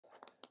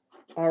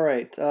All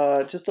right,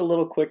 just a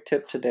little quick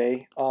tip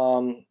today,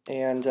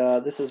 and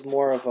this is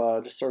more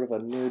of just sort of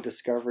a new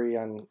discovery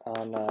on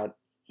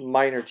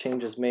minor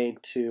changes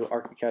made to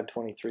ARCHICAD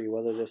 23,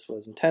 whether this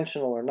was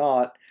intentional or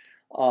not.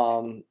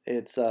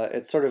 It's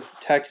sort of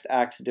text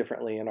acts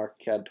differently in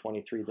ARCHICAD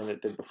 23 than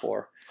it did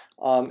before,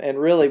 and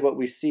really what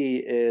we see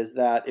is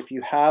that if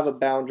you have a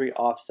boundary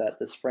offset,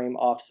 this frame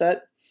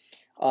offset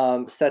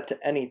set to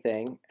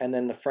anything, and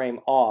then the frame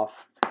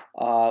off,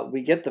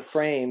 we get the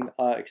frame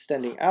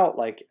extending out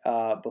like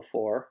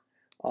before,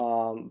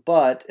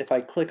 but if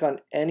I click on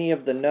any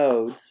of the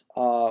nodes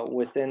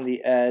within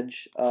the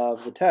edge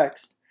of the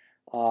text,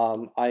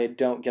 I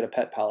don't get a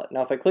pet palette.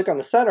 Now if I click on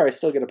the center, I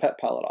still get a pet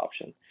palette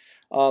option.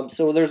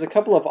 So there's a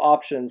couple of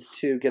options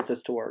to get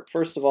this to work.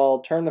 First of all,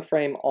 turn the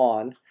frame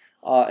on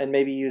and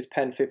maybe use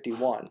pen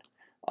 51.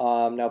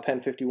 Now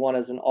pen 51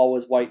 is an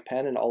always white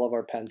pen in all of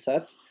our pen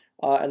sets.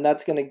 And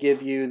that's going to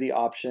give you the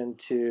option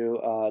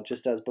to,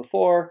 just as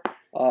before,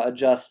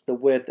 adjust the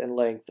width and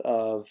length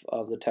of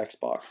the text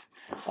box.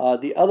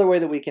 The other way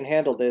that we can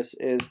handle this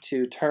is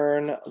to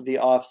turn the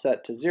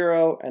offset to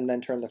 0 and then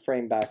turn the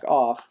frame back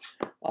off.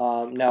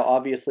 Now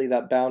obviously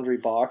that boundary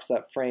box,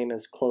 that frame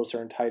is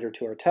closer and tighter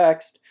to our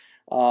text,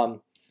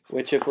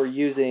 which if we're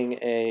using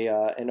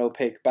an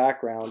opaque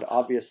background,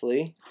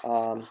 obviously,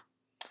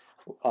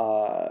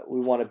 we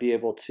want to be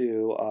able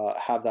to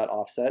have that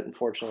offset.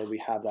 Unfortunately, we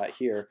have that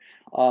here.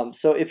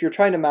 So if you're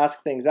trying to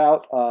mask things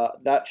out,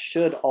 that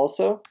should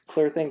also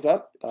clear things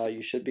up.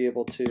 You should be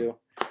able to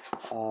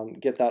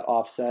get that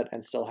offset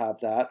and still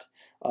have that.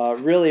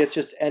 Really, it's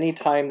just any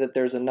time that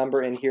there's a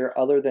number in here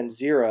other than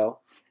 0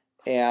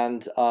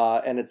 and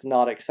it's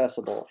not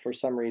accessible for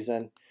some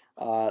reason,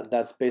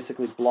 that's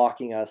basically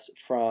blocking us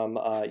from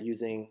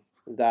using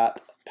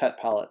that pet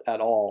palette at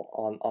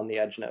all on the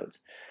edge nodes.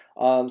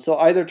 So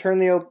either turn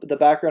the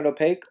background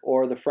opaque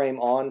or the frame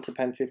on to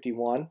pen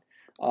 51,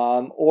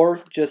 or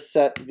just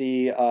set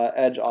the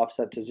edge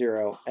offset to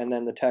 0, and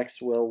then the text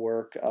will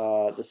work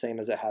the same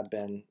as it had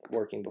been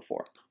working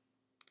before.